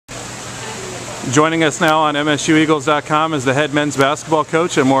Joining us now on MSUEagles.com is the head men's basketball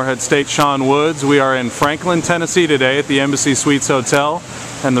coach at Morehead State, Sean Woods. We are in Franklin, Tennessee today at the Embassy Suites Hotel,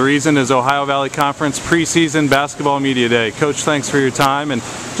 and the reason is Ohio Valley Conference preseason basketball media day. Coach, thanks for your time, and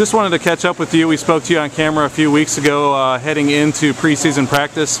just wanted to catch up with you. We spoke to you on camera a few weeks ago heading into preseason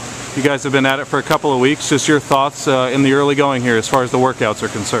practice. You guys have been at it for a couple of weeks. Just your thoughts in the early going here as far as the workouts are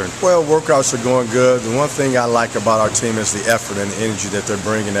concerned. Well, workouts are going good. The one thing I like about our team is the effort and the energy that they're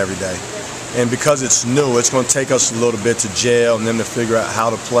bringing every day. And because it's new, it's going to take us a little bit to gel and then to figure out how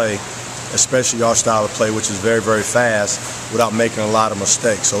to play, especially our style of play, which is very, very fast, without making a lot of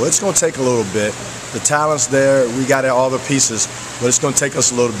mistakes. So it's going to take a little bit. The talent's there. We got all the pieces, but it's going to take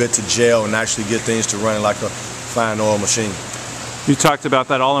us a little bit to gel and actually get things to running like a fine oil machine. You talked about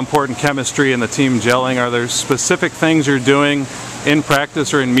that all-important chemistry and the team gelling. Are there specific things you're doing in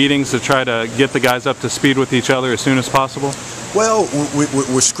practice or in meetings to try to get the guys up to speed with each other as soon as possible? Well,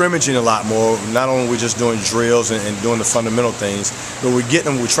 we're scrimmaging a lot more. Not only are we just doing drills and doing the fundamental things, but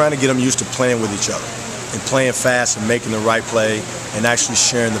we're trying to get them used to playing with each other and playing fast and making the right play and actually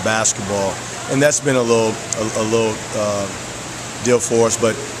sharing the basketball. And that's been a little deal for us,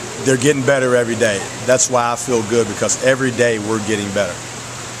 but they're getting better every day. That's why I feel good, because every day we're getting better.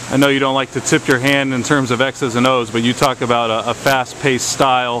 I know you don't like to tip your hand in terms of X's and O's, but you talk about a fast-paced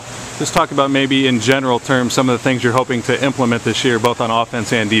style. Just talk about maybe in general terms some of the things you're hoping to implement this year, both on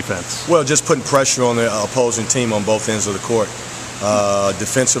offense and defense. Well, just putting pressure on the opposing team on both ends of the court.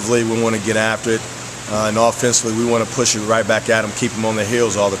 Defensively, we want to get after it, and offensively, we want to push it right back at them, keep them on their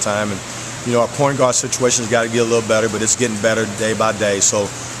heels all the time. And you know, our point guard situation's got to get a little better, but it's getting better day by day. So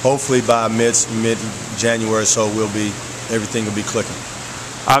hopefully by mid-January or so, everything will be clicking.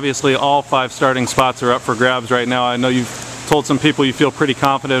 Obviously, all 5 starting spots are up for grabs right now. I know you've told some people you feel pretty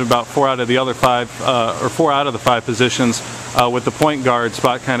confident about 4 out of the 5 positions, with the point guard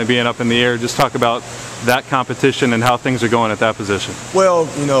spot kind of being up in the air. Just talk about that competition and how things are going at that position. Well,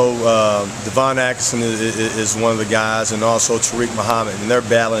 you know, Devon Atkinson is one of the guys, and also Tariq Muhammad, and they're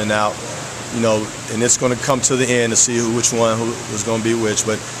battling out. You know, and it's going to come to the end to see which one is going to be which.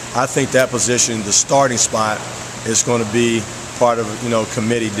 But I think that position, the starting spot, is going to be part of, you know,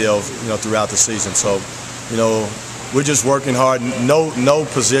 committee deal, you know, throughout the season. So, you know, we're just working hard. No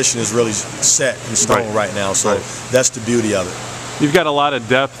position is really set in stone right now. So that's the beauty of it. You've got a lot of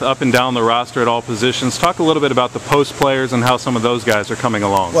depth up and down the roster at all positions. Talk a little bit about the post players and how some of those guys are coming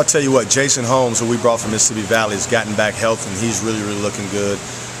along. Well, I'll tell you what, Jason Holmes, who we brought from Mississippi Valley, has gotten back healthy, and he's really, really looking good.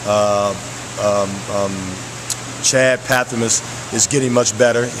 Chad Patham is getting much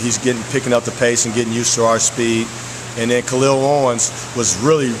better. He's picking up the pace and getting used to our speed. And then Khalil Owens was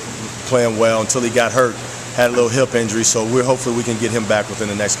really playing well until he got hurt, had a little hip injury. So hopefully we can get him back within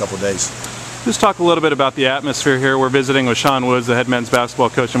the next couple of days. Just talk a little bit about the atmosphere here. We're visiting with Sean Woods, the head men's basketball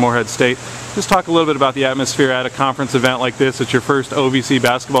coach at Morehead State. Just talk a little bit about the atmosphere at a conference event like this. It's your first OVC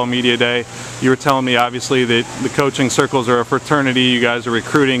basketball media day. You were telling me, obviously, that the coaching circles are a fraternity. You guys are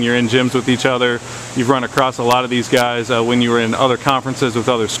recruiting. You're in gyms with each other. You've run across a lot of these guys when you were in other conferences with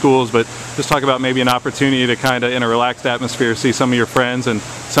other schools. But just talk about maybe an opportunity to kind of, in a relaxed atmosphere, see some of your friends and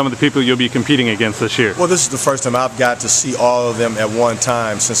some of the people you'll be competing against this year. Well, this is the first time I've got to see all of them at one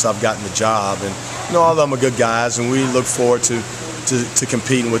time since I've gotten the job. And you know, all of them are good guys, and we look forward to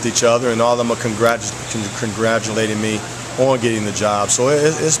competing with each other, and all of them are congratulating me on getting the job. So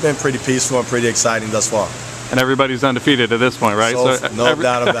it's been pretty peaceful and pretty exciting thus far. And everybody's undefeated at this point, right? So no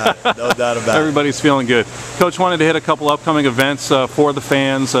doubt about it. No doubt about it. Everybody's feeling good. Coach, wanted to hit a couple upcoming events for the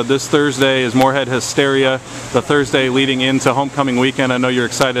fans. This Thursday is Morehead Hysteria, the Thursday leading into homecoming weekend. I know you're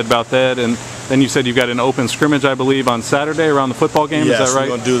excited about that. And then you said you've got an open scrimmage, I believe, on Saturday around the football game. Yes, is that right?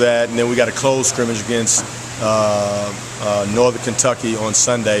 We're going to do that. And then we got a closed scrimmage against Northern Kentucky on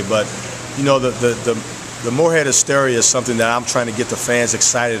Sunday. But, you know, the Morehead Hysteria is something that I'm trying to get the fans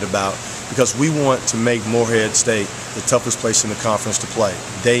excited about, because we want to make Morehead State the toughest place in the conference to play,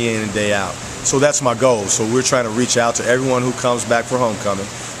 day in and day out. So that's my goal. So we're trying to reach out to everyone who comes back for homecoming,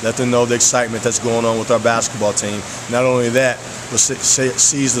 let them know the excitement that's going on with our basketball team. Not only that, but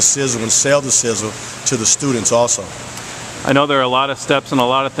seize the sizzle and sell the sizzle to the students also. I know there are a lot of steps and a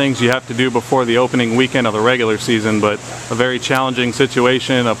lot of things you have to do before the opening weekend of the regular season, but a very challenging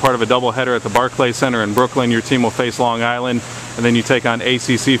situation, a part of a doubleheader at the Barclays Center in Brooklyn. Your team will face Long Island, and then you take on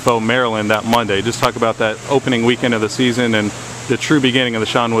ACC foe Maryland that Monday. Just talk about that opening weekend of the season and the true beginning of the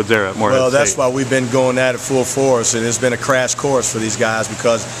Sean Woods era at Morehead State. Well, that's why we've been going at it full force, and it's been a crash course for these guys,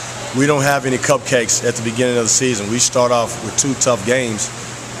 because we don't have any cupcakes at the beginning of the season. We start off with 2 tough games.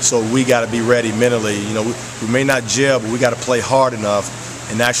 So we got to be ready mentally. You know, we may not gel, but we got to play hard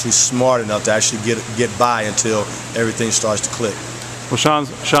enough and actually smart enough to actually get by until everything starts to click. Well,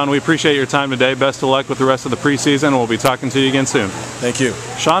 Sean, we appreciate your time today. Best of luck with the rest of the preseason. We'll be talking to you again soon. Thank you.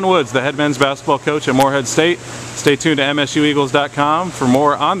 Sean Woods, the head men's basketball coach at Morehead State. Stay tuned to MSUEagles.com for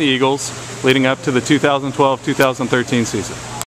more on the Eagles leading up to the 2012-2013 season.